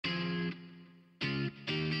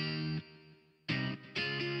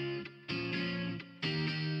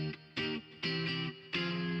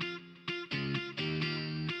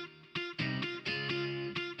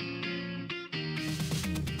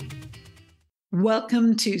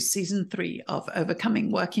Welcome to Season 3 of Overcoming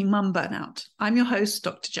Working Mum Burnout. I'm your host,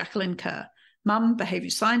 Dr. Jacqueline Kerr, mum, behavior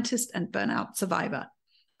scientist, and burnout survivor.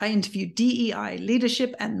 I interview DEI,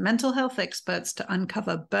 leadership, and mental health experts to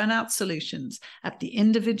uncover burnout solutions at the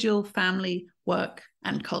individual, family, work,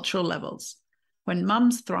 and cultural levels. When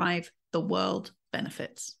mums thrive, the world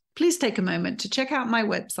benefits. Please take a moment to check out my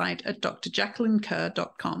website at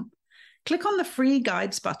drjacquelinekerr.com. Click on the free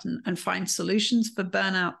guides button and find solutions for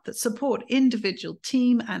burnout that support individual,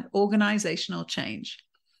 team, and organizational change.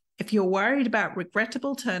 If you're worried about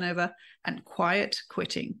regrettable turnover and quiet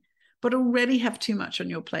quitting, but already have too much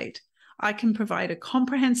on your plate, I can provide a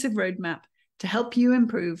comprehensive roadmap to help you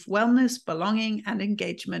improve wellness, belonging, and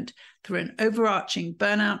engagement through an overarching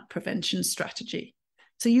burnout prevention strategy,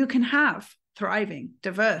 so you can have thriving,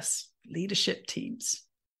 diverse leadership teams.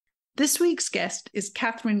 This week's guest is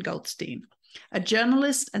Katherine Goldstein, a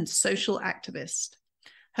journalist and social activist.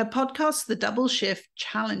 Her podcast, The Double Shift,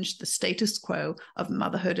 challenged the status quo of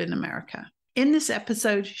motherhood in America. In this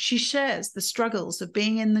episode, she shares the struggles of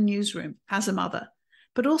being in the newsroom as a mother,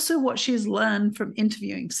 but also what she has learned from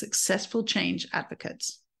interviewing successful change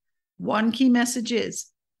advocates. One key message is,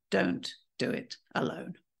 don't do it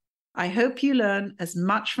alone. I hope you learn as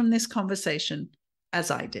much from this conversation as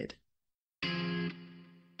I did.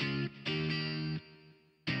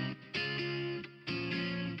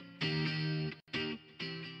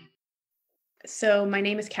 So my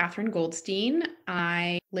name is Katherine Goldstein.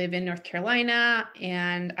 I live in North Carolina,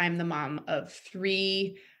 and I'm the mom of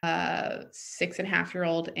three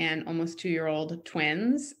 6.5-year-old and almost 2-year-old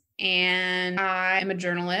twins. And I am a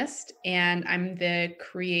journalist, and I'm the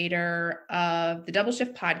creator of the Double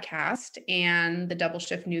Shift podcast and the Double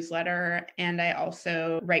Shift newsletter. And I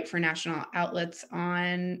also write for national outlets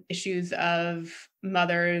on issues of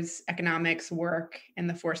mothers, economics, work, and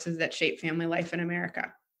the forces that shape family life in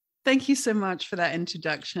America. Thank you so much for that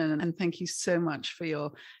introduction, and thank you so much for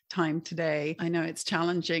your time today. I know it's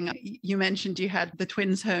challenging. You mentioned you had the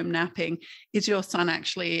twins home napping. Is your son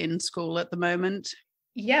actually in school at the moment?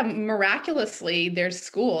 Yeah, miraculously, there's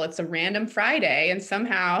school. It's a random Friday, and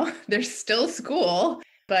somehow there's still school.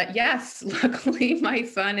 But yes, luckily, my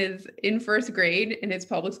son is in first grade in his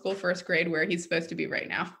public school first grade, where he's supposed to be right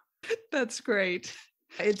now. That's great.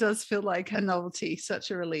 It does feel like a novelty,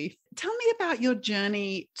 such a relief. Tell me about your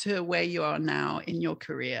journey to where you are now in your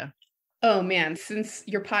career. Oh man, since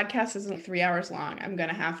your podcast isn't 3 hours long, I'm going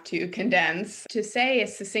to have to condense. To say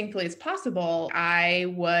as succinctly as possible, I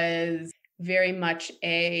was very much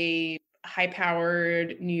a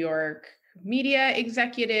high-powered New York media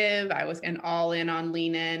executive. I was an all-in on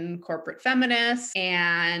lean-in corporate feminist.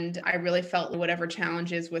 And I really felt whatever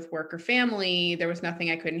challenges with work or family, there was nothing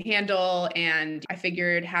I couldn't handle. And I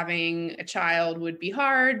figured having a child would be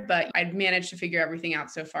hard, but I'd managed to figure everything out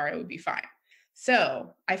so far, it would be fine.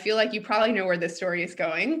 So I feel like you probably know where this story is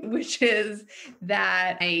going, which is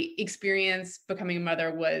that my experience becoming a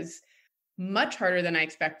mother was much harder than I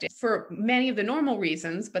expected for many of the normal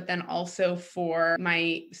reasons, but then also for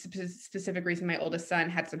my specific reason. My oldest son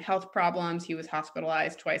had some health problems. He was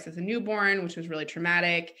hospitalized twice as a newborn, which was really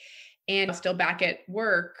traumatic, and still back at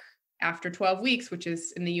work after 12 weeks, which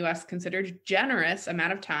is in the US considered generous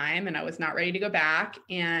amount of time. And I was not ready to go back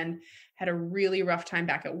and had a really rough time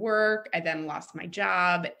back at work. I then lost my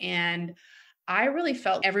job, and I really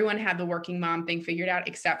felt everyone had the working mom thing figured out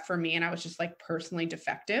except for me. And I was just like personally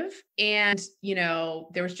defective. And,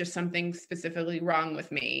 there was just something specifically wrong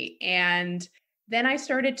with me. And then I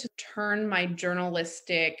started to turn my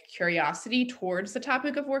journalistic curiosity towards the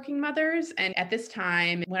topic of working mothers. And at this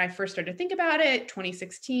time, when I first started to think about it,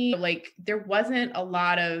 2016, there wasn't a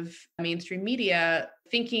lot of mainstream media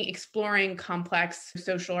exploring complex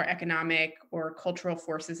social or economic or cultural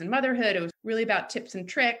forces in motherhood. It was really about tips and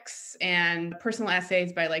tricks and personal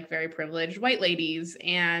essays by very privileged white ladies.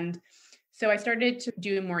 And so I started to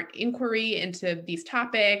do more inquiry into these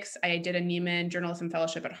topics. I did a Nieman Journalism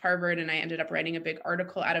Fellowship at Harvard, and I ended up writing a big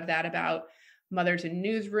article out of that about mothers in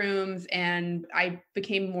newsrooms. And I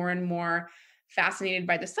became more and more fascinated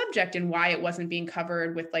by the subject and why it wasn't being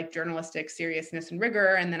covered with journalistic seriousness and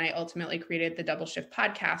rigor. And then I ultimately created the Double Shift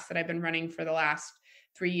podcast that I've been running for the last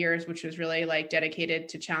 3 years, which was really dedicated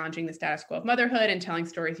to challenging the status quo of motherhood and telling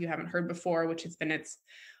stories you haven't heard before, which has been its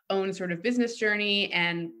own sort of business journey.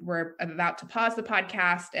 And we're about to pause the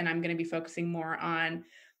podcast, and I'm going to be focusing more on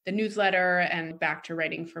the newsletter and back to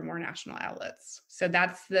writing for more national outlets. So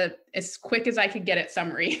that's the as quick as I could get it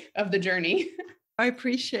summary of the journey. I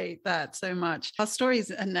appreciate that so much. Our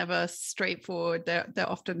stories are never straightforward. They're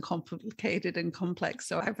often complicated and complex.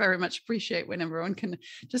 So I very much appreciate when everyone can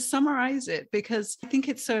just summarize it, because I think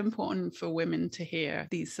it's so important for women to hear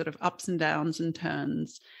these sort of ups and downs and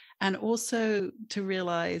turns, and also to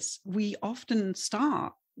realize we often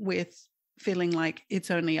start with feeling like it's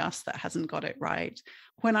only us that hasn't got it right.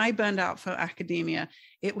 When I burned out for academia,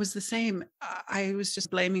 it was the same. I was just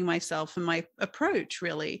blaming myself, and my approach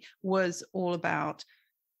really was all about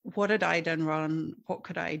what had I done wrong? What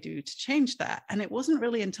could I do to change that? And it wasn't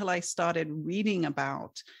really until I started reading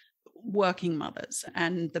about working mothers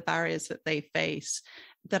and the barriers that they face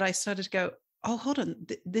that I started to go, oh, hold on,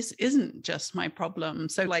 this isn't just my problem.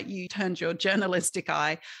 So like you turned your journalistic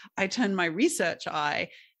eye, I turned my research eye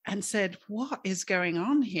and said, what is going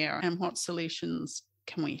on here and what solutions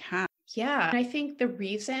can we have? Yeah. I think the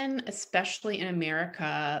reason, especially in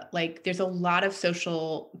America, like there's a lot of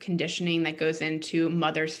social conditioning that goes into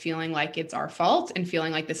mothers feeling like it's our fault and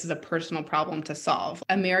feeling like this is a personal problem to solve.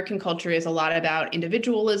 American culture is a lot about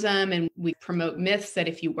individualism, and we promote myths that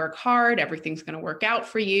if you work hard, everything's going to work out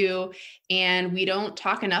for you. And we don't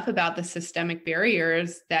talk enough about the systemic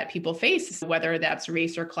barriers that people face, whether that's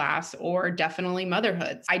race or class or definitely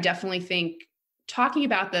motherhood. I definitely think talking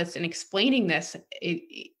about this and explaining this,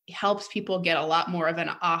 it helps people get a lot more of an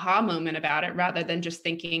aha moment about it, rather than just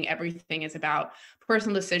thinking everything is about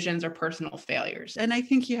personal decisions or personal failures. And I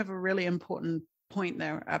think you have a really important point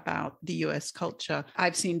there about the US culture.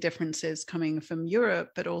 I've seen differences coming from Europe,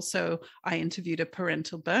 but also I interviewed a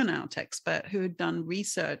parental burnout expert who had done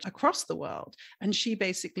research across the world. And she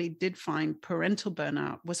basically did find parental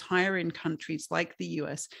burnout was higher in countries like the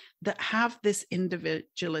US that have this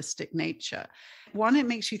individualistic nature. One, it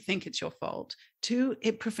makes you think it's your fault. Two,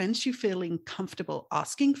 it prevents you feeling comfortable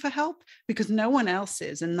asking for help because no one else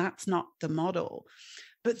is, and that's not the model.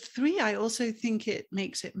 But three, I also think it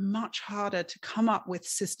makes it much harder to come up with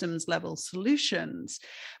systems level solutions,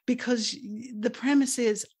 because the premise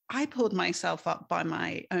is I pulled myself up by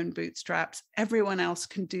my own bootstraps. Everyone else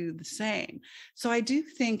can do the same. So I do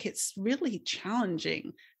think it's really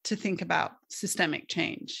challenging to think about systemic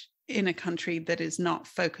change in a country that is not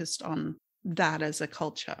focused on that as a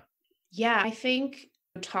culture. Yeah, I think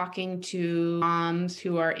talking to moms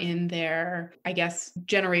who are in their, I guess,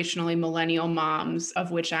 generationally millennial moms,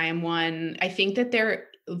 of which I am one, I think that there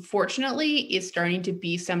fortunately is starting to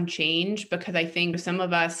be some change, because I think some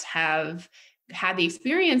of us have had the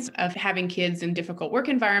experience of having kids in difficult work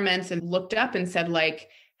environments and looked up and said, like,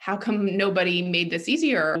 how come nobody made this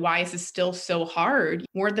easier? Why is this still so hard?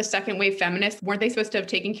 Weren't the second wave feminists, weren't they supposed to have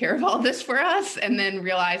taken care of all this for us? And then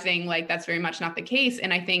realizing like that's very much not the case.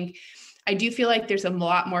 And I think I do feel like there's a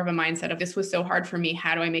lot more of a mindset of this was so hard for me.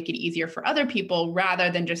 How do I make it easier for other people,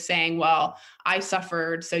 rather than just saying, well, I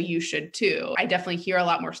suffered, so you should too. I definitely hear a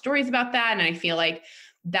lot more stories about that. And I feel like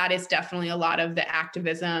that is definitely a lot of the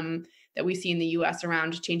activism that we see in the US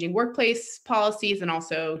around changing workplace policies, and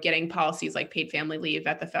also getting policies like paid family leave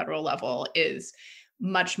at the federal level is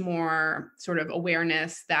much more sort of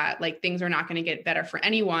awareness that like things are not going to get better for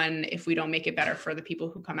anyone if we don't make it better for the people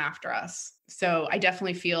who come after us. So I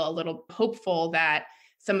definitely feel a little hopeful that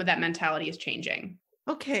some of that mentality is changing.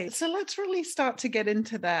 Okay, so let's really start to get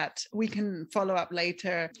into that. We can follow up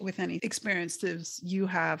later with any experiences you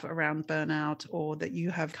have around burnout or that you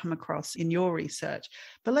have come across in your research.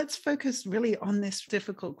 But let's focus really on this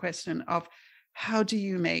difficult question of how do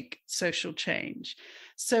you make social change?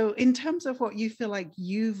 So in terms of what you feel like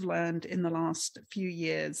you've learned in the last few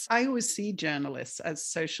years, I always see journalists as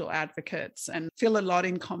social advocates and feel a lot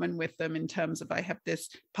in common with them in terms of I have this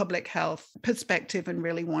public health perspective and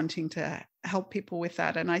really wanting to help people with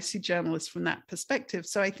that. And I see journalists from that perspective.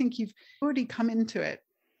 So I think you've already come into it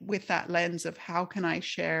with that lens of how can I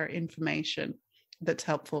share information that's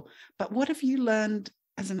helpful. But what have you learned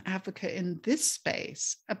as an advocate in this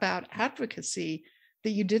space about advocacy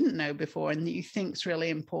that you didn't know before and that you think is really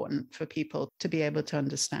important for people to be able to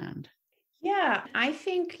understand? Yeah, I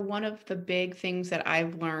think one of the big things that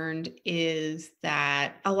I've learned is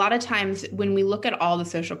that a lot of times when we look at all the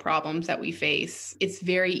social problems that we face, it's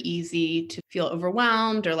very easy to feel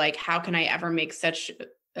overwhelmed or like, how can I ever make such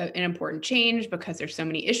an important change because there's so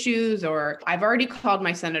many issues, or I've already called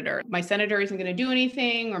my senator. My senator isn't going to do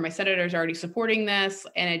anything, or my senator is already supporting this.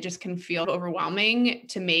 And it just can feel overwhelming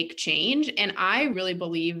to make change. And I really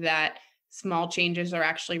believe that small changes are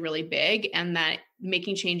actually really big, and that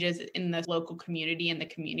making changes in the local community and the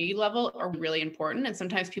community level are really important. And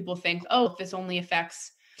sometimes people think, oh, if this only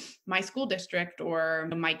affects my school district or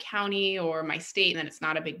my county or my state, then it's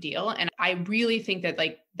not a big deal. And I really think that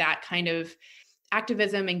like that kind of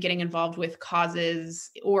activism and getting involved with causes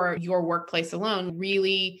or your workplace alone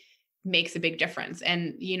really makes a big difference.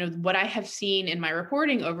 And, what I have seen in my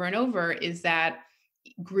reporting over and over is that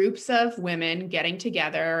groups of women getting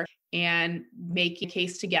together and making a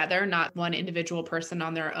case together, not one individual person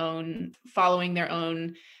on their own, following their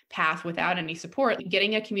own path without any support,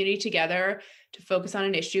 getting a community together to focus on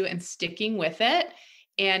an issue and sticking with it.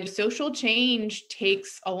 And social change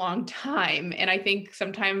takes a long time. And I think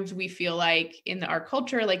sometimes we feel like in our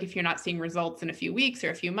culture, like if you're not seeing results in a few weeks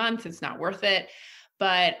or a few months, it's not worth it.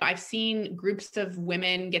 But I've seen groups of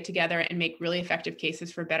women get together and make really effective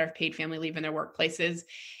cases for better paid family leave in their workplaces.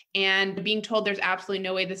 And being told there's absolutely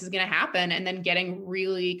no way this is going to happen, and then getting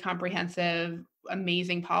really comprehensive,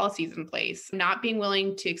 amazing policies in place, not being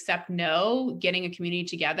willing to accept no, getting a community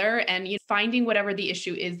together and finding whatever the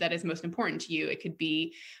issue is that is most important to you. It could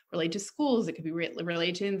be related to schools. It could be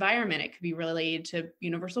related to environment. It could be related to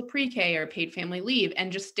universal pre-K or paid family leave,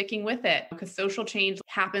 and just sticking with it, because social change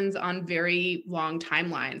happens on very long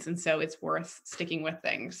timelines. And so it's worth sticking with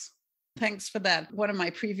things. Thanks for that. One of my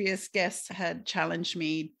previous guests had challenged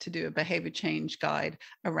me to do a behavior change guide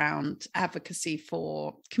around advocacy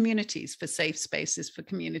for communities, for safe spaces for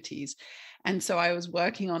communities. And so I was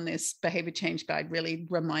working on this behavior change guide, really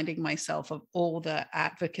reminding myself of all the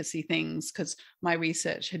advocacy things, because my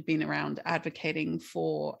research had been around advocating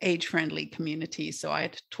for age-friendly communities. So I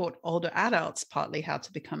had taught older adults partly how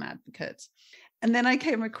to become advocates. And then I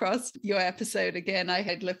came across your episode again. I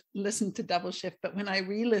had listened to Double Shift, but when I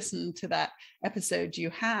re-listened to that episode you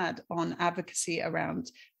had on advocacy around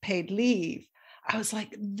paid leave, I was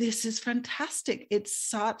like, this is fantastic. It's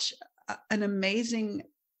such an amazing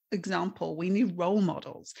example. We need role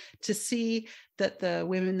models to see that the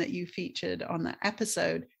women that you featured on that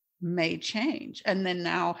episode made change, and then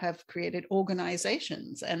now have created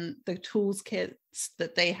organizations, and the tools kits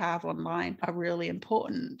that they have online are really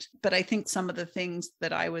important. But I think some of the things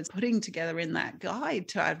that I was putting together in that guide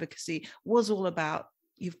to advocacy was all about,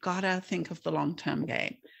 you've got to think of the long-term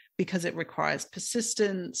game, because it requires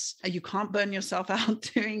persistence. You can't burn yourself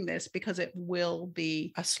out doing this, because it will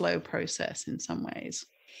be a slow process in some ways.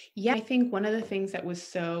 Yeah, I think one of the things that was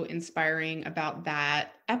so inspiring about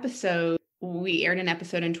that episode, we aired an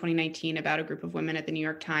episode in 2019 about a group of women at the New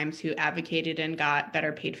York Times who advocated and got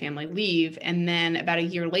better paid family leave. And then about a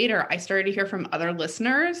year later, I started to hear from other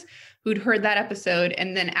listeners who'd heard that episode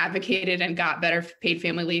and then advocated and got better paid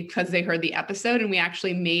family leave because they heard the episode. And we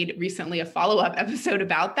actually made recently a follow-up episode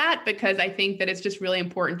about that, because I think that it's just really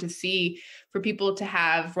important to see, for people to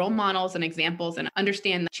have role models and examples and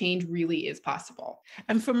understand that change really is possible.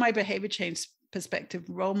 And from my behavior change perspective,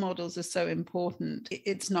 role models are so important.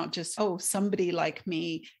 It's not just, oh, somebody like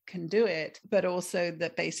me can do it, but also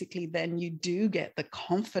that basically then you do get the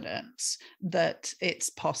confidence that it's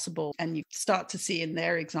possible, and you start to see in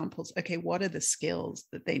their examples, okay, what are the skills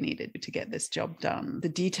that they needed to get this job done? The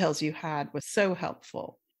details you had were so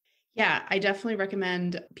helpful. Yeah, I definitely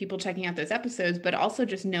recommend people checking out those episodes, but also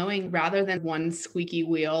just knowing, rather than one squeaky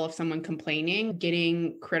wheel of someone complaining,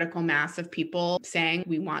 getting critical mass of people saying,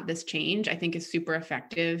 we want this change, I think is super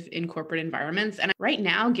effective in corporate environments. And right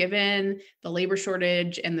now, given the labor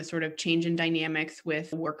shortage and the sort of change in dynamics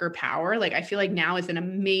with worker power, like I feel like now is an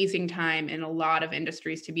amazing time in a lot of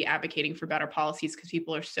industries to be advocating for better policies, because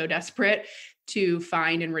people are so desperate to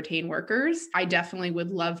find and retain workers. I definitely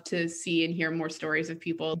would love to see and hear more stories of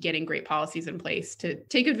people getting great policies in place to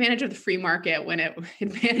take advantage of the free market when it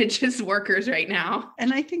advantages workers right now.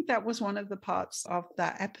 And I think that was one of the parts of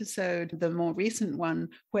that episode, the more recent one,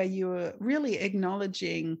 where you were really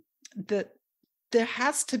acknowledging that there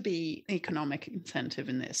has to be economic incentive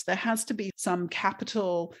in this. There has to be some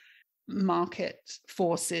capital market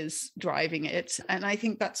forces driving it. And I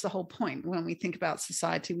think that's the whole point. When we think about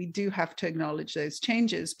society, we do have to acknowledge those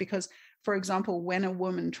changes, because, for example, when a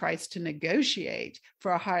woman tries to negotiate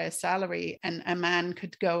for a higher salary and a man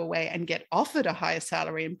could go away and get offered a higher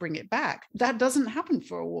salary and bring it back, that doesn't happen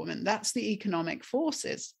for a woman. That's the economic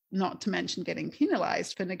forces, not to mention getting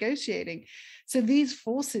penalized for negotiating. So these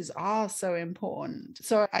forces are so important.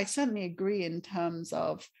 So I certainly agree in terms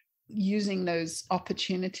of using those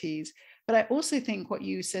opportunities. But I also think what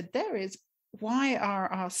you said there is, why are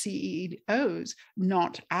our CEOs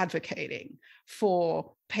not advocating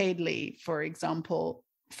for paid leave, for example,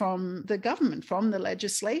 from the government, from the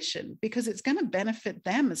legislation? Because it's going to benefit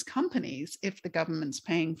them as companies if the government's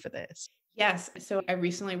paying for this. Yes. So I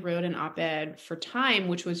recently wrote an op-ed for Time,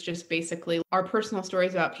 which was just basically our personal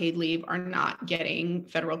stories about paid leave are not getting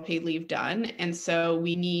federal paid leave done. And so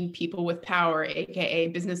we need people with power, AKA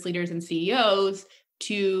business leaders and CEOs,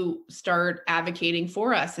 to start advocating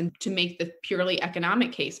for us and to make the purely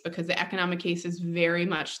economic case, because the economic case is very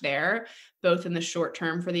much there, both in the short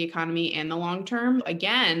term for the economy and the long term.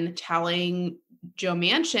 Again, telling Joe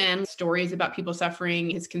Manchin stories about people suffering,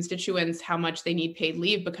 his constituents, how much they need paid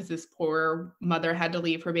leave because this poor mother had to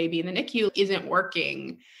leave her baby in the NICU isn't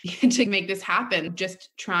working to make this happen.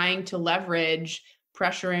 Just trying to leverage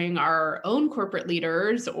pressuring our own corporate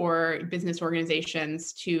leaders or business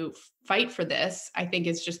organizations to fight for this, I think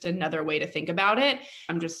is just another way to think about it.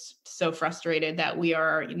 I'm just so frustrated that we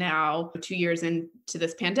are now 2 years into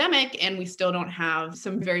this pandemic and we still don't have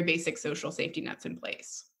some very basic social safety nets in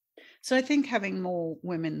place. So I think having more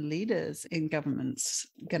women leaders in government's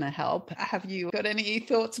going to help. Have you got any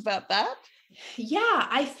thoughts about that? Yeah,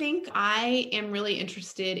 I think I am really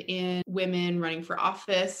interested in women running for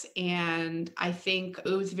office. And I think it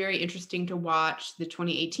was very interesting to watch the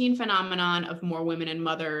 2018 phenomenon of more women and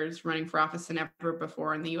mothers running for office than ever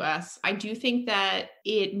before in the US. I do think that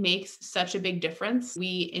it makes such a big difference.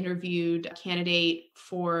 We interviewed a candidate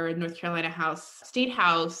for North Carolina State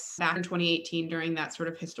House back in 2018 during that sort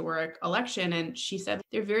of historic election. And she said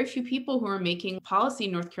there are very few people who are making policy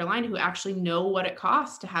in North Carolina who actually know what it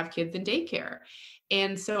costs to have kids in daycare.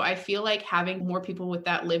 And so I feel like having more people with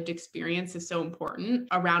that lived experience is so important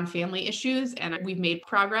around family issues. And we've made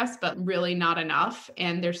progress, but really not enough.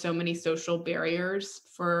 And there's so many social barriers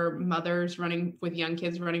for mothers running with young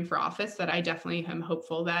kids running for office that I definitely am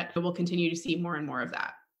hopeful that we'll continue to see more and more of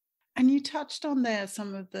that. And you touched on there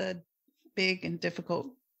some of the big and difficult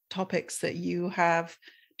topics that you have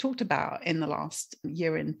talked about in the last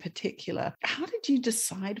year in particular. How did you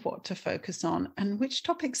decide what to focus on, and which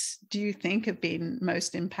topics do you think have been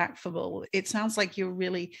most impactful? It sounds like you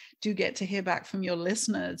really do get to hear back from your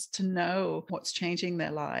listeners to know what's changing their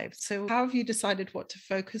lives. So how have you decided what to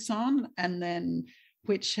focus on, and then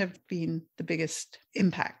which have been the biggest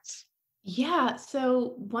impacts? Yeah.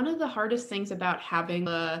 So one of the hardest things about having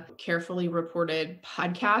a carefully reported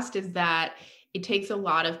podcast is that it takes a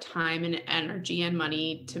lot of time and energy and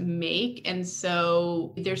money to make. And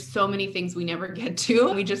so there's so many things we never get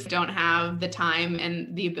to. We just don't have the time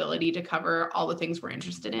and the ability to cover all the things we're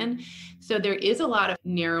interested in. So there is a lot of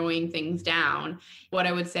narrowing things down. What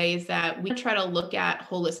I would say is that we try to look at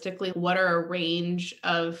holistically what are a range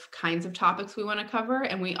of kinds of topics we want to cover.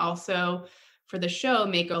 And we also, for the show,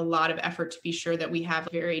 make a lot of effort to be sure that we have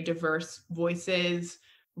very diverse voices,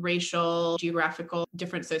 racial, geographical,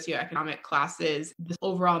 different socioeconomic classes. The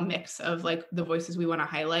overall mix of like the voices we want to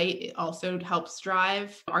highlight, it also helps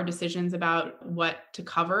drive our decisions about what to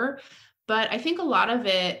cover. But I think a lot of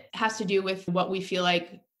it has to do with what we feel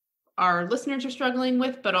like our listeners are struggling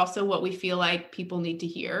with, but also what we feel like people need to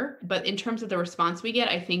hear. But in terms of the response we get,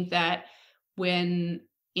 I think that when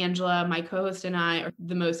Angela, my co-host, and I are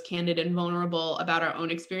the most candid and vulnerable about our own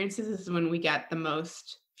experiences is when we get the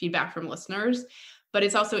most feedback from listeners. But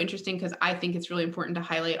it's also interesting because I think it's really important to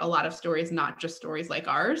highlight a lot of stories, not just stories like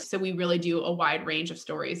ours. So we really do a wide range of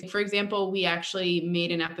stories. For example, we actually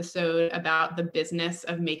made an episode about the business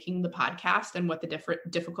of making the podcast and what the different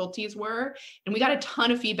difficulties were. And we got a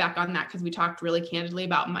ton of feedback on that because we talked really candidly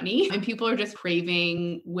about money, and people are just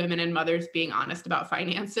craving women and mothers being honest about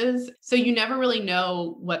finances. So you never really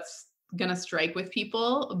know what's going to strike with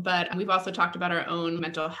people, but we've also talked about our own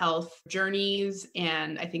mental health journeys.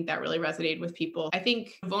 And I think that really resonated with people. I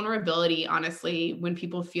think vulnerability, honestly, when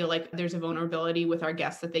people feel like there's a vulnerability with our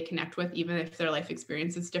guests that they connect with, even if their life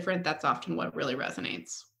experience is different, that's often what really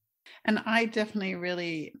resonates. And I definitely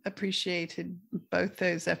really appreciated both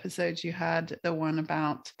those episodes you had. The one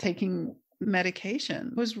about taking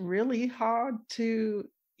medication was really hard to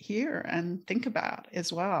hear and think about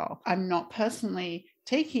as well. I'm not personally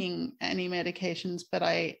taking any medications, but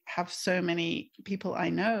I have so many people I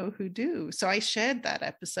know who do. So I shared that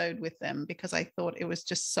episode with them because I thought it was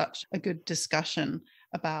just such a good discussion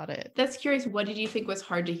about it. That's curious. What did you think was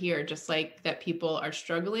hard to hear? Just like that people are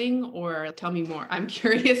struggling, or tell me more. I'm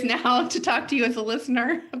curious now to talk to you as a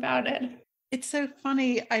listener about it. It's so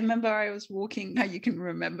funny. I remember I was walking, how you can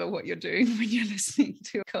remember what you're doing when you're listening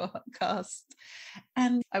to a podcast.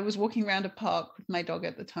 And I was walking around a park with my dog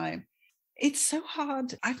at the time. It's so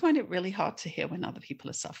hard. I find it really hard to hear when other people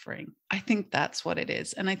are suffering. I think that's what it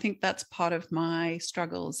is. And I think that's part of my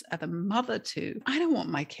struggles as a mother too. I don't want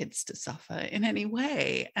my kids to suffer in any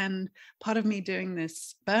way. And part of me doing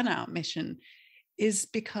this burnout mission is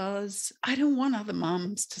because I don't want other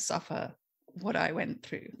moms to suffer what I went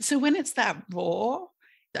through. So when it's that raw,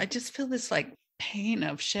 I just feel this like pain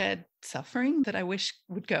of shared suffering that I wish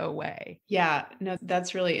would go away. Yeah, no,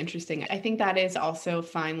 that's really interesting. I think that is also a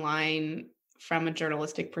fine line from a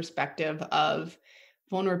journalistic perspective of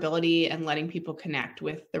vulnerability and letting people connect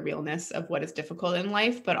with the realness of what is difficult in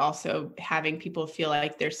life, but also having people feel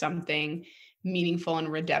like there's something meaningful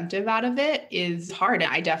and redemptive out of it is hard.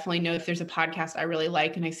 And I definitely know if there's a podcast I really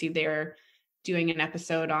like and I see they're doing an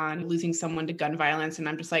episode on losing someone to gun violence, and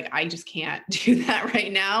I'm just like, I just can't do that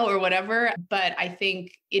right now or whatever. But I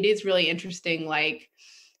think it is really interesting, like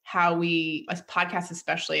how we, as podcasts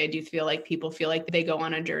especially, I do feel like people feel like they go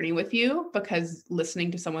on a journey with you because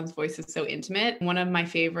listening to someone's voice is so intimate. One of my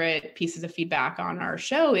favorite pieces of feedback on our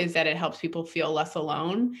show is that it helps people feel less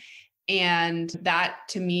alone. And that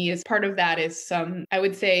to me is part of that is I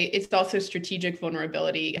would say it's also strategic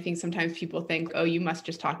vulnerability. I think sometimes people think, oh, you must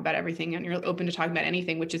just talk about everything and you're open to talking about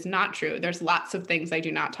anything, which is not true. There's lots of things I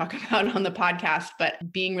do not talk about on the podcast,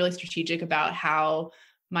 but being really strategic about how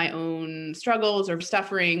my own struggles or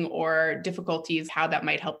suffering or difficulties, how that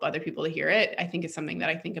might help other people to hear it, I think is something that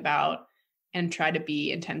I think about and try to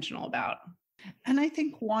be intentional about. And I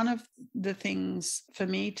think one of the things for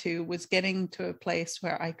me too was getting to a place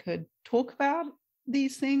where I could talk about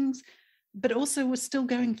these things, but also was still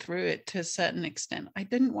going through it to a certain extent. I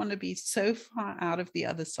didn't want to be so far out of the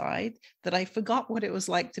other side that I forgot what it was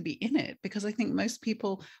like to be in it, because I think most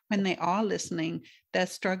people, when they are listening, they're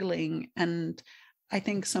struggling. And I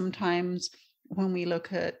think sometimes when we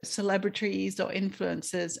look at celebrities or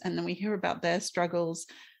influencers and then we hear about their struggles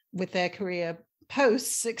with their career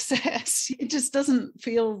post success, it just doesn't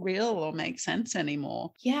feel real or make sense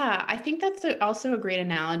anymore. Yeah, I think that's also a great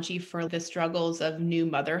analogy for the struggles of new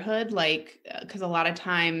motherhood, like, because a lot of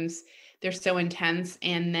times they're so intense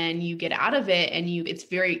and then you get out of it and it's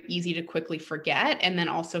very easy to quickly forget, and then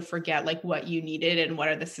also forget like what you needed and what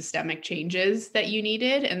are the systemic changes that you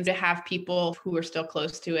needed. And to have people who are still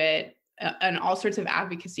close to it and all sorts of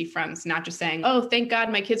advocacy fronts, not just saying, oh, thank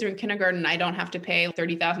God my kids are in kindergarten, I don't have to pay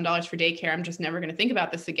 $30,000 for daycare, I'm just never going to think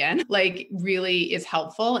about this again, like really is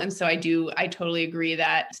helpful. And so I totally agree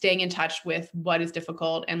that staying in touch with what is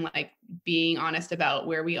difficult and like being honest about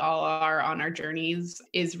where we all are on our journeys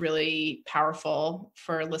is really powerful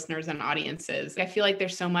for listeners and audiences. I feel like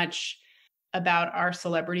there's so much about our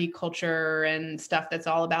celebrity culture and stuff that's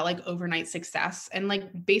all about like overnight success, and like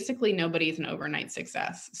basically nobody's an overnight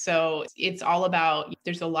success. So it's all about,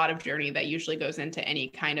 there's a lot of journey that usually goes into any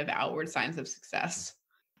kind of outward signs of success.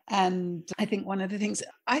 And I think one of the things,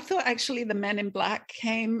 I thought actually the Men in Black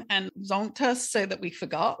came and zonked us so that we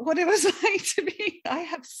forgot what it was like to be. I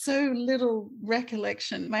have so little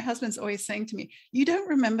recollection. My husband's always saying to me, you don't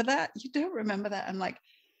remember that? You don't remember that? I'm like,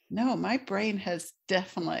 no, my brain has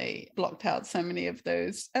definitely blocked out so many of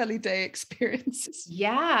those early day experiences.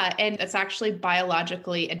 Yeah. And it's actually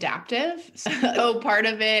biologically adaptive. So part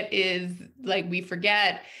of it is like we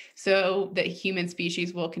forget so that human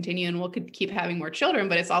species will continue and we'll keep having more children.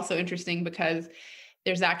 But it's also interesting because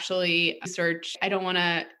there's actually research. I don't want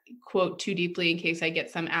to quote too deeply in case I get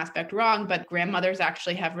some aspect wrong, but grandmothers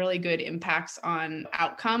actually have really good impacts on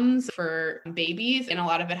outcomes for babies. And a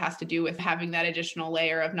lot of it has to do with having that additional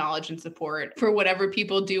layer of knowledge and support for whatever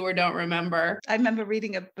people do or don't remember. I remember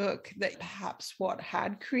reading a book that perhaps what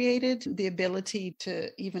had created the ability to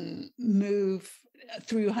even move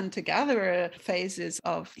through hunter-gatherer phases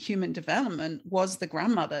of human development was the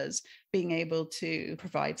grandmothers being able to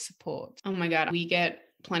provide support. Oh my God, we get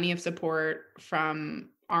plenty of support from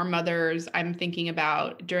our mothers. I'm thinking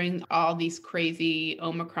about during all these crazy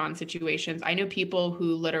Omicron situations, I know people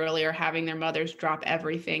who literally are having their mothers drop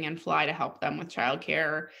everything and fly to help them with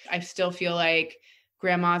childcare. I still feel like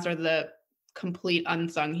grandmas are the complete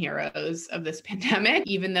unsung heroes of this pandemic,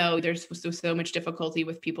 even though there's so much difficulty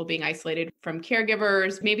with people being isolated from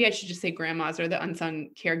caregivers. Maybe I should just say grandmas are the unsung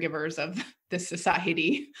caregivers of this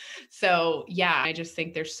society. So yeah, I just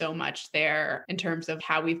think there's so much there in terms of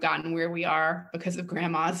how we've gotten where we are because of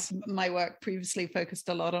grandmas. My work previously focused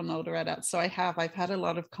a lot on older adults. So I've had a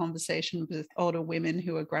lot of conversations with older women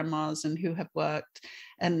who are grandmas and who have worked.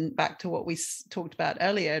 And back to what we talked about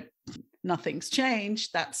earlier, nothing's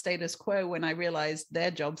changed. That status quo, when I realized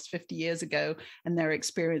their jobs 50 years ago and their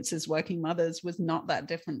experience as working mothers was not that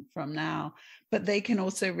different from now. But they can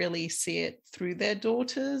also really see it through their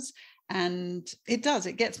daughters. And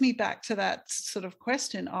it gets me back to that sort of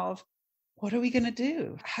question of, what are we going to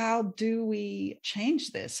do? How do we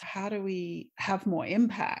change this? How do we have more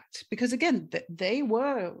impact? Because again, they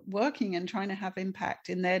were working and trying to have impact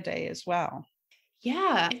in their day as well.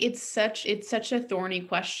 Yeah, it's such a thorny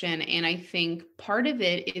question. And I think part of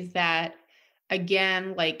it is that,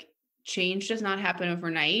 again, like change does not happen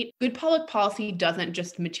overnight. Good public policy doesn't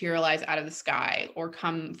just materialize out of the sky or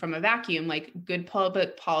come from a vacuum. Like good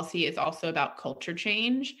public policy is also about culture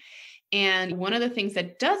change. And one of the things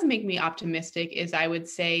that does make me optimistic is I would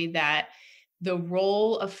say that the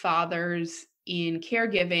role of fathers in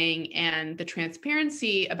caregiving and the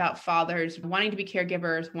transparency about fathers wanting to be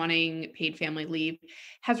caregivers, wanting paid family leave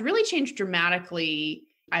has really changed dramatically,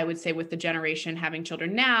 I would say, with the generation having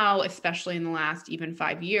children now, especially in the last even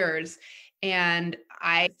 5 years. And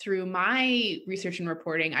through my research and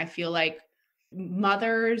reporting, I feel like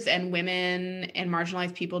mothers and women and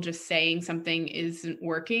marginalized people just saying something isn't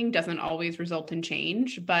working doesn't always result in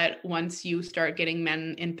change. But once you start getting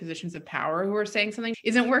men in positions of power who are saying something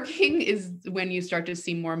isn't working is when you start to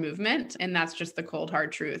see more movement. And that's just the cold,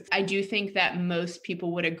 hard truth. I do think that most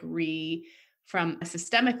people would agree from a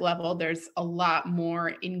systemic level, there's a lot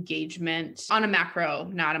more engagement on a macro,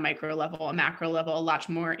 not a micro level, a macro level, a lot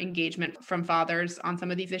more engagement from fathers on some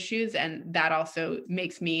of these issues. And that also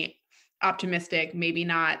makes me optimistic, maybe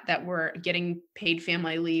not that we're getting paid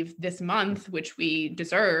family leave this month, which we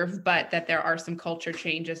deserve, but that there are some culture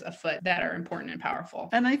changes afoot that are important and powerful.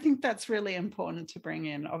 And I think that's really important to bring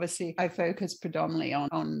in. Obviously, I focus predominantly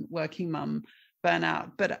on working mum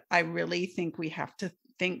burnout, but I really think we have to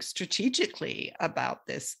think strategically about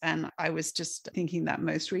this. And I was just thinking that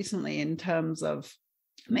most recently in terms of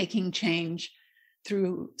making change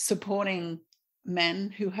through supporting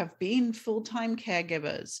men who have been full-time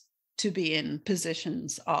caregivers to be in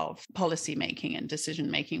positions of policy making and decision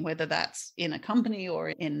making, whether that's in a company or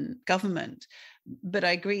in government. But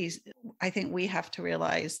I agree, I think we have to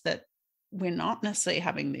realize that we're not necessarily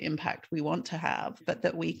having the impact we want to have, but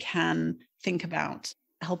that we can think about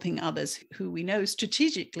helping others who we know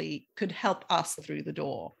strategically could help us through the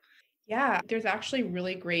door. Yeah, there's actually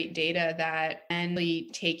really great data that men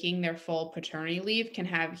taking their full paternity leave can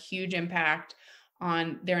have huge impact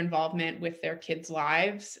on their involvement with their kids'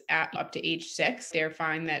 lives at up to age 6. They're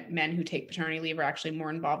finding that men who take paternity leave are actually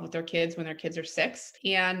more involved with their kids when their kids are 6.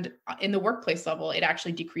 And in the workplace level, it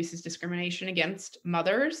actually decreases discrimination against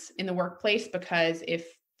mothers in the workplace, because if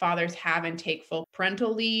fathers have and take full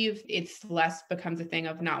parental leave, it's less becomes a thing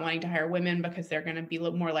of not wanting to hire women because they're going to be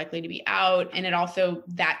more likely to be out. And it also,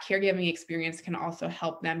 that caregiving experience can also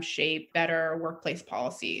help them shape better workplace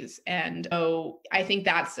policies. And so I think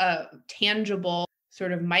that's a tangible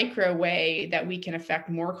sort of micro way that we can affect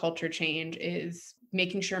more culture change, is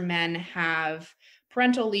making sure men have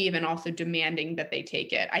parental leave and also demanding that they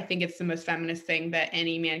take it. I think it's the most feminist thing that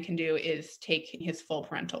any man can do, is take his full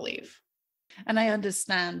parental leave. And I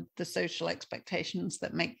understand the social expectations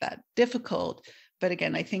that make that difficult. But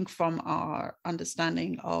again, I think from our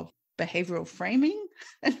understanding of behavioral framing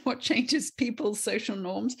and what changes people's social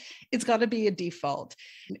norms, it's got to be a default.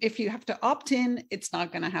 If you have to opt in, it's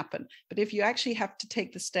not going to happen. But if you actually have to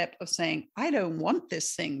take the step of saying, I don't want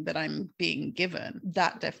this thing that I'm being given,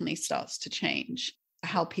 that definitely starts to change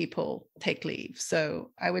how people take leave.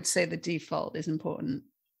 So I would say the default is important.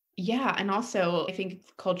 Yeah. And also, I think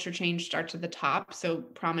culture change starts at the top. So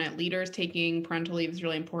prominent leaders taking parental leave is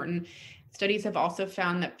really important. Studies have also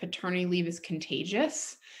found that paternity leave is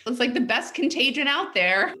contagious. It's like the best contagion out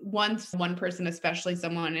there. Once one person, especially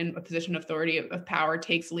someone in a position of authority of power,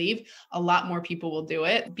 takes leave, a lot more people will do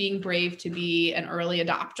it. Being brave to be an early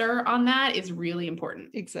adopter on that is really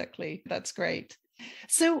important. Exactly. That's great.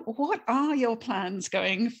 So what are your plans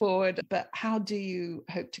going forward, but how do you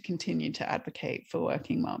hope to continue to advocate for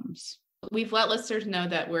working moms? We've let listeners know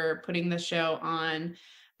that we're putting the show on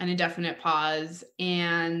an indefinite pause.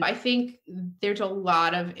 And I think there's a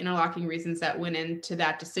lot of interlocking reasons that went into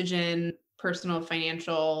that decision, personal,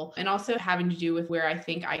 financial, and also having to do with where I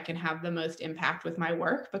think I can have the most impact with my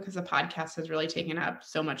work, because the podcast has really taken up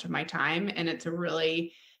so much of my time and it's a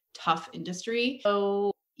really tough industry.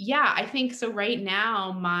 So yeah, I think so. Right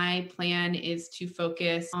now, my plan is to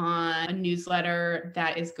focus on a newsletter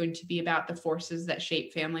that is going to be about the forces that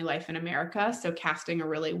shape family life in America. So casting a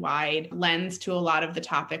really wide lens to a lot of the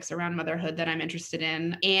topics around motherhood that I'm interested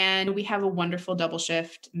in. And we have a wonderful double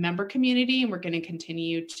shift member community, and we're going to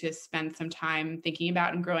continue to spend some time thinking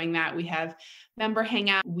about and growing that. We have member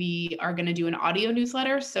hangout. We are going to do an audio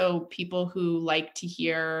newsletter. So people who like to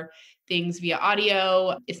hear things via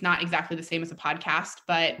audio, it's not exactly the same as a podcast,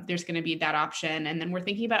 but there's going to be that option. And then we're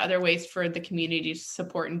thinking about other ways for the community to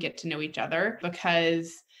support and get to know each other,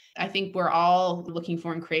 because I think we're all looking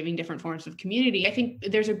for and craving different forms of community. I think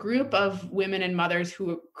there's a group of women and mothers who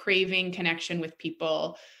are craving connection with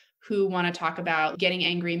people who want to talk about getting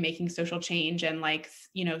angry, making social change, and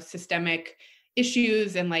systemic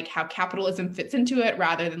issues, and like how capitalism fits into it,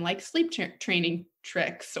 rather than like sleep training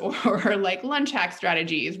tricks or like lunch hack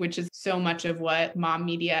strategies, which is so much of what mom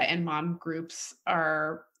media and mom groups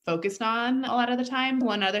are focused on a lot of the time.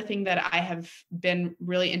 One other thing that I have been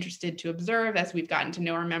really interested to observe as we've gotten to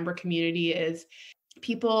know our member community is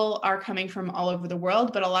people are coming from all over the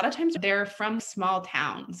world, but a lot of times they're from small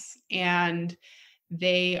towns and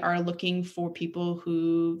they are looking for people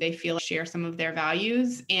who they feel share some of their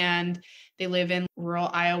values, and they live in rural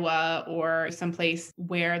Iowa or someplace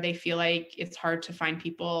where they feel like it's hard to find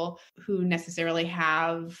people who necessarily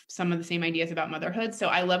have some of the same ideas about motherhood. So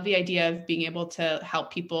I love the idea of being able to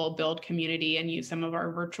help people build community and use some of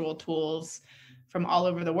our virtual tools from all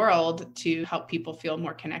over the world to help people feel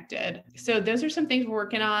more connected. So those are some things we're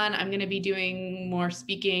working on. I'm going to be doing more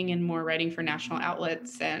speaking and more writing for national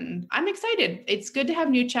outlets, and I'm excited. It's good to have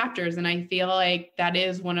new chapters, and I feel like that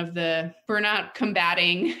is one of the burnout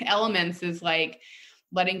combating elements, is like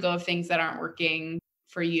letting go of things that aren't working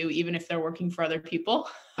for you, even if they're working for other people.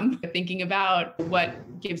 Thinking about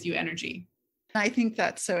what gives you energy. I think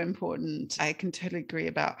that's so important. I can totally agree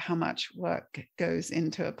about how much work goes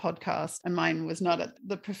into a podcast. And mine was not at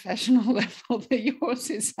the professional level that yours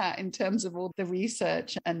is at, in terms of all the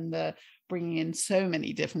research and the bringing in so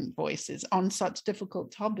many different voices on such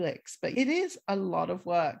difficult topics. But it is a lot of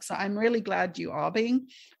work. So I'm really glad you are being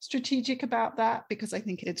strategic about that, because I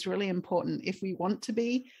think it's really important. If we want to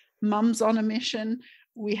be mums on a mission,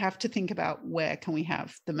 we have to think about where can we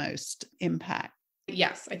have the most impact.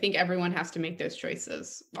 Yes, I think everyone has to make those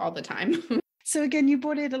choices all the time. So again, you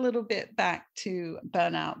brought it a little bit back to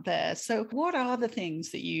burnout there. So what are the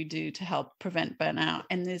things that you do to help prevent burnout?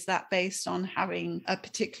 And is that based on having a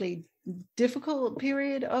particularly difficult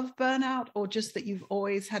period of burnout, or just that you've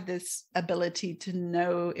always had this ability to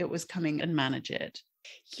know it was coming and manage it?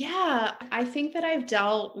 Yeah, I think that I've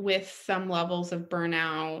dealt with some levels of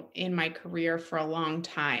burnout in my career for a long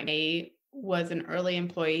time. I was an early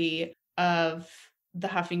employee of the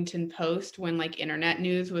Huffington Post when like internet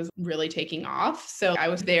news was really taking off. So I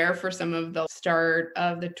was there for some of the start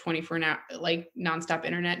of the 24 now like nonstop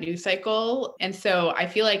internet news cycle. And so I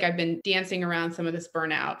feel like I've been dancing around some of this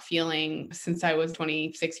burnout feeling since I was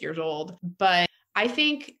 26 years old. But I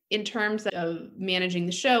think in terms of managing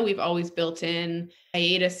the show, we've always built in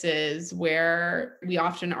hiatuses where we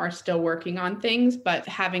often are still working on things, but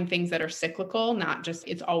having things that are cyclical, not just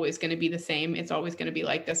it's always going to be the same, it's always going to be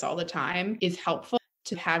like this all the time, is helpful.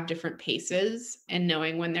 To have different paces, and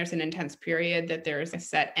knowing when there's an intense period that there's a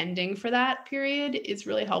set ending for that period is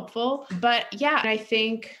really helpful. But yeah, I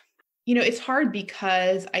think, it's hard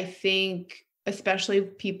because I think especially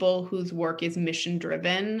people whose work is mission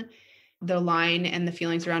driven, the line and the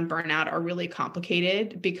feelings around burnout are really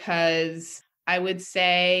complicated, because I would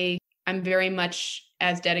say I'm very much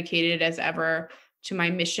as dedicated as ever to my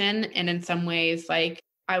mission. And in some ways, like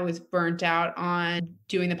I was burnt out on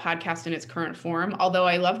doing the podcast in its current form, although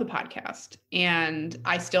I love the podcast and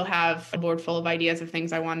I still have a board full of ideas of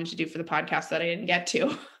things I wanted to do for the podcast that I didn't get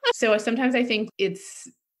to. So sometimes I think it's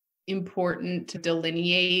important to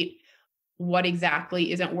delineate what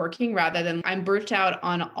exactly isn't working rather than I'm burnt out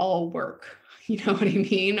on all work, you know what I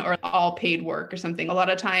mean? Or all paid work or something. A lot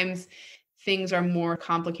of times things are more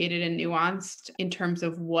complicated and nuanced in terms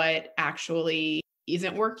of what actually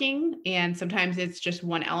isn't working. And sometimes it's just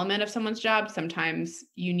one element of someone's job. Sometimes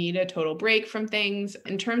you need a total break from things.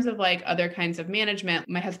 In terms of like other kinds of management,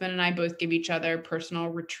 my husband and I both give each other personal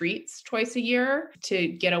retreats twice a year to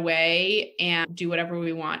get away and do whatever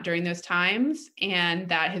we want during those times. And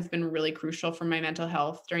that has been really crucial for my mental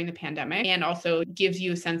health during the pandemic, and also gives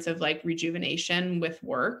you a sense of like rejuvenation with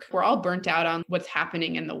work. We're all burnt out on what's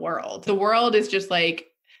happening in the world. The world is just like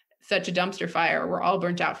such a dumpster fire. We're all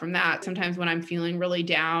burnt out from that. Sometimes when I'm feeling really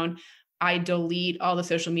down, I delete all the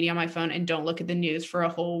social media on my phone and don't look at the news for a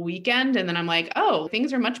whole weekend. And then I'm like, oh,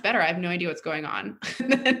 things are much better. I have no idea what's going on.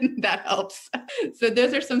 And that helps. So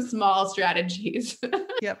those are some small strategies.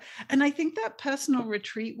 Yep. And I think that personal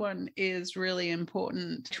retreat one is really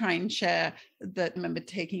important. Try and share that. I remember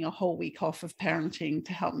taking a whole week off of parenting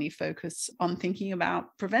to help me focus on thinking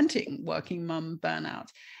about preventing working mom burnout.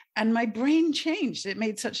 And my brain changed. It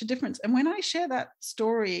made such a difference. And when I share that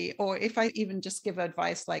story, or if I even just give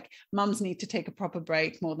advice like mums need to take a proper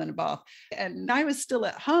break more than a bath. And I was still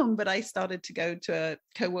at home, but I started to go to a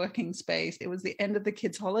co-working space. It was the end of the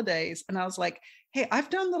kids' holidays. And I was like, hey, I've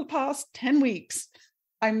done the past 10 weeks.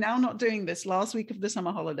 I'm now not doing this last week of the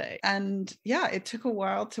summer holiday. And yeah, it took a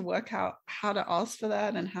while to work out how to ask for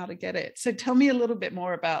that and how to get it. So tell me a little bit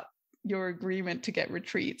more about your agreement to get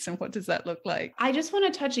retreats and what does that look like? I just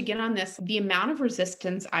want to touch again on this. The amount of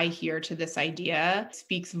resistance I hear to this idea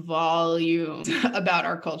speaks volumes about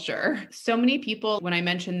our culture. So many people, when I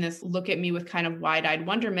mention this, look at me with kind of wide-eyed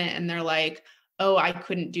wonderment and they're like, oh, I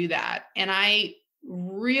couldn't do that. And I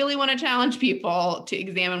really want to challenge people to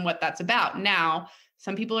examine what that's about. Now,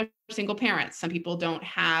 Some people are single parents. Some people don't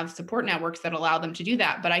have support networks that allow them to do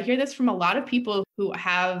that. But I hear this from a lot of people who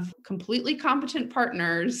have completely competent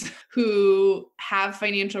partners who have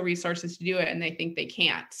financial resources to do it and they think they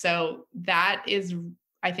can't. So that is,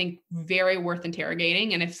 I think, very worth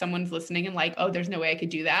interrogating. And if someone's listening and like, oh, there's no way I could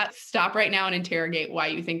do that, stop right now and interrogate why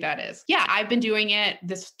you think that is. Yeah, I've been doing it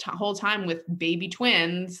this whole time with baby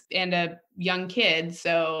twins and a young kid.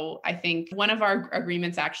 So I think one of our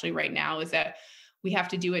agreements actually right now is that we have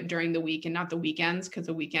to do it during the week and not the weekends, because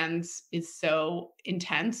the weekends is so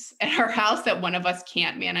intense at our house that one of us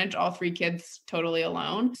can't manage all 3 kids totally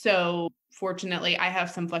alone. So fortunately, I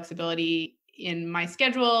have some flexibility in my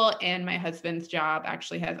schedule, and my husband's job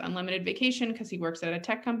actually has unlimited vacation because he works at a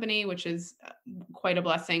tech company, which is quite a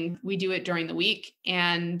blessing. We do it during the week.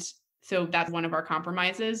 And so that's one of our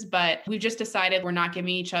compromises, but we've just decided we're not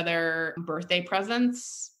giving each other birthday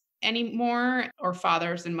presents anymore, or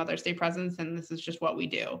Father's and Mother's Day presents. And this is just what we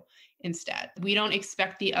do instead. We don't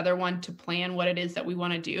expect the other one to plan what it is that we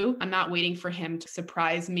want to do. I'm not waiting for him to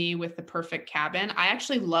surprise me with the perfect cabin. I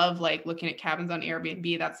actually love like looking at cabins on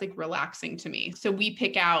Airbnb. That's like relaxing to me. So we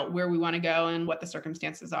pick out where we want to go and what the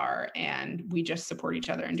circumstances are, and we just support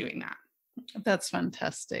each other in doing that. That's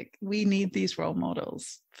fantastic. We need these role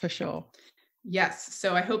models for sure. Yes.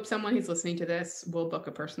 So I hope someone who's listening to this will book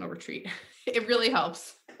a personal retreat. It really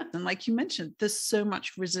helps. And like you mentioned, there's so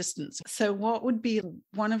much resistance. So what would be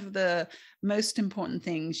one of the most important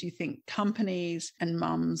things you think companies and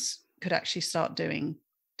moms could actually start doing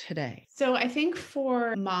today? So I think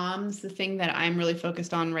for moms, the thing that I'm really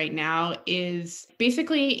focused on right now is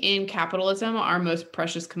basically in capitalism, our most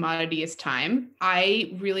precious commodity is time.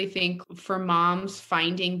 I really think for moms,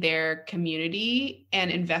 finding their community and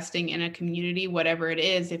investing in a community, whatever it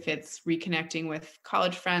is, if it's reconnecting with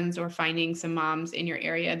college friends or finding some moms in your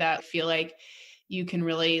area that feel like you can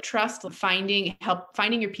really trust, finding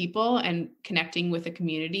your people and connecting with a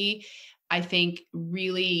community, I think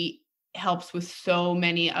really helps with so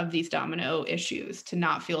many of these domino issues, to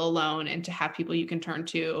not feel alone and to have people you can turn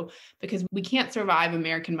to, because we can't survive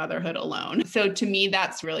American motherhood alone. So to me,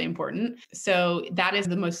 that's really important. So that is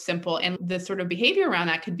the most simple. And the sort of behavior around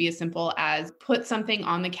that could be as simple as put something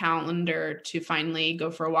on the calendar to finally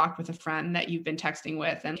go for a walk with a friend that you've been texting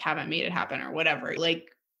with and haven't made it happen or whatever. Like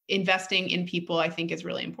investing in people, I think, is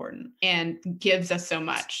really important and gives us so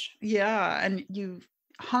much. Yeah. And you've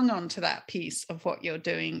hung on to that piece of what you're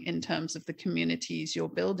doing in terms of the communities you're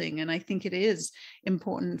building. And I think it is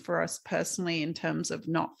important for us personally in terms of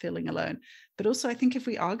not feeling alone. But also, I think if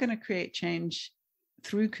we are going to create change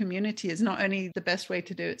through community, is not only the best way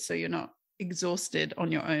to do it so you're not exhausted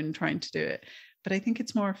on your own trying to do it, but I think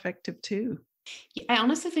it's more effective too. I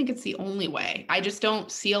honestly think it's the only way. I just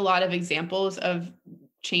don't see a lot of examples of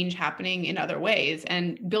change happening in other ways.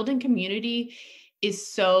 And building community is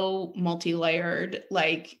so multi-layered.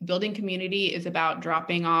 Like building community is about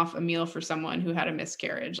dropping off a meal for someone who had a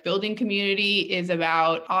miscarriage. Building community is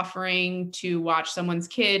about offering to watch someone's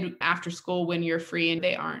kid after school when you're free and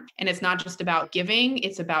they aren't. And it's not just about giving,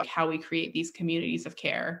 it's about how we create these communities of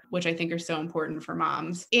care, which I think are so important for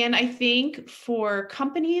moms. And I think for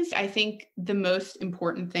companies, I think the most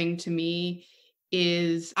important thing to me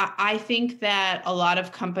is I think that a lot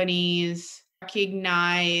of companies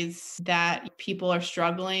recognize that people are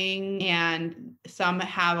struggling and some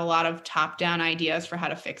have a lot of top-down ideas for how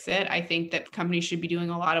to fix it. I think that companies should be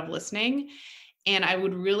doing a lot of listening. And I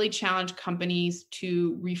would really challenge companies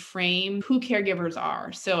to reframe who caregivers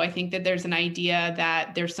are. So I think that there's an idea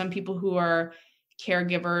that there's some people who are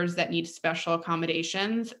caregivers that need special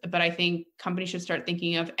accommodations, but I think companies should start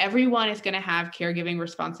thinking of everyone is going to have caregiving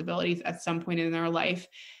responsibilities at some point in their life.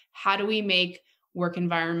 How do we make work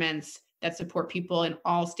environments that support people in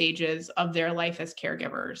all stages of their life as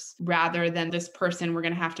caregivers, rather than this person we're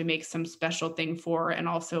going to have to make some special thing for and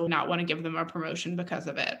also not want to give them a promotion because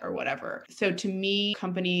of it or whatever. So to me,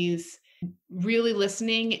 companies really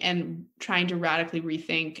listening and trying to radically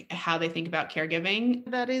rethink how they think about caregiving.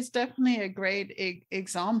 That is definitely a great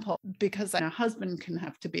example, because a husband can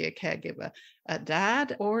have to be a caregiver, a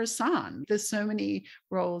dad or a son. There's so many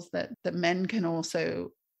roles that men can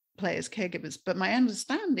also play as caregivers. But my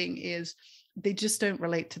understanding is they just don't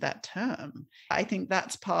relate to that term. I think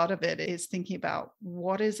that's part of it, is thinking about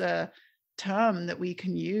what is a term that we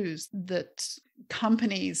can use that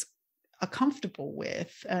companies are comfortable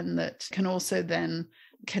with and that can also then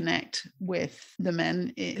connect with the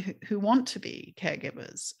men who want to be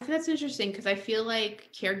caregivers. That's interesting because I feel like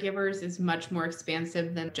caregivers is much more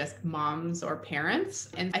expansive than just moms or parents.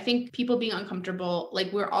 And I think people being uncomfortable,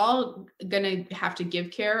 like we're all going to have to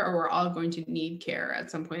give care or we're all going to need care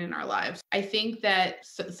at some point in our lives. I think that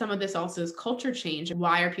some of this also is culture change.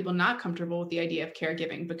 Why are people not comfortable with the idea of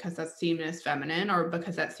caregiving? Because that's seen as feminine or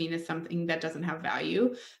because that's seen as something that doesn't have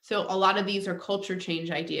value. So a lot of these are culture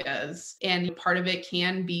change ideas. And part of it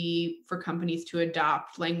can be for companies to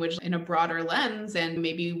adopt language in a broader lens. And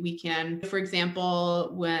maybe we can, for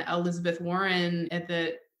example, when Elizabeth Warren at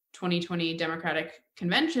the 2020 Democratic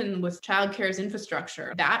Convention was childcare as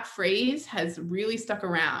infrastructure, that phrase has really stuck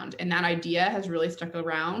around and that idea has really stuck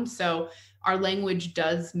around. So our language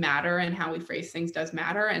does matter and how we phrase things does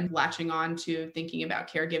matter, and latching on to thinking about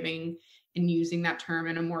caregiving and using that term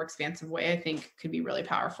in a more expansive way, I think could be really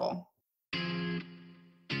powerful.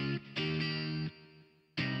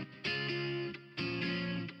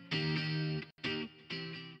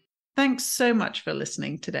 Thanks so much for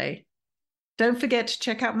listening today. Don't forget to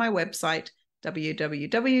check out my website,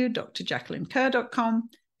 www.drjacquelinekerr.com,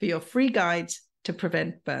 for your free guides to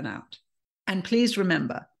prevent burnout. And please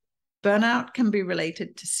remember, burnout can be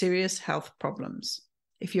related to serious health problems.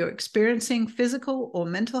 If you're experiencing physical or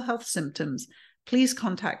mental health symptoms, please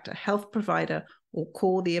contact a health provider or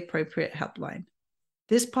call the appropriate helpline.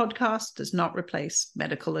 This podcast does not replace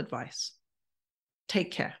medical advice.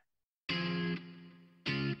 Take care.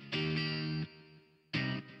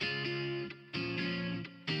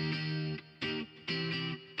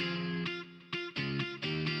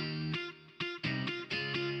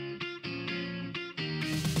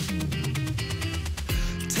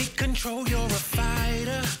 Control, you're a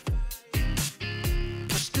fighter.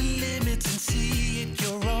 Push the limits and see it,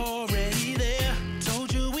 you're already there.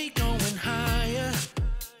 Told you we going higher.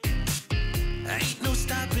 Ain't no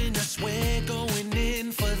stopping us, we're going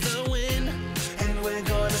in for the win. And we're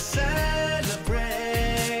gonna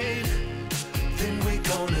celebrate. Then we're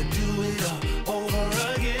gonna do it all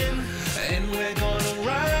over again. And we're gonna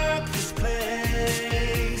rock this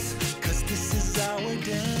place, 'cause this is our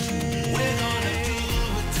day. We're gonna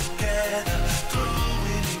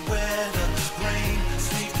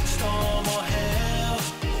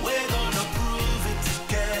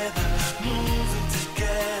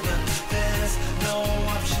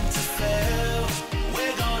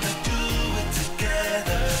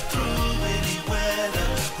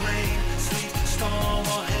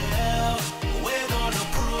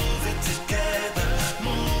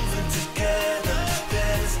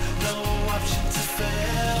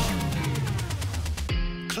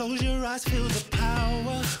close your eyes, feel the power.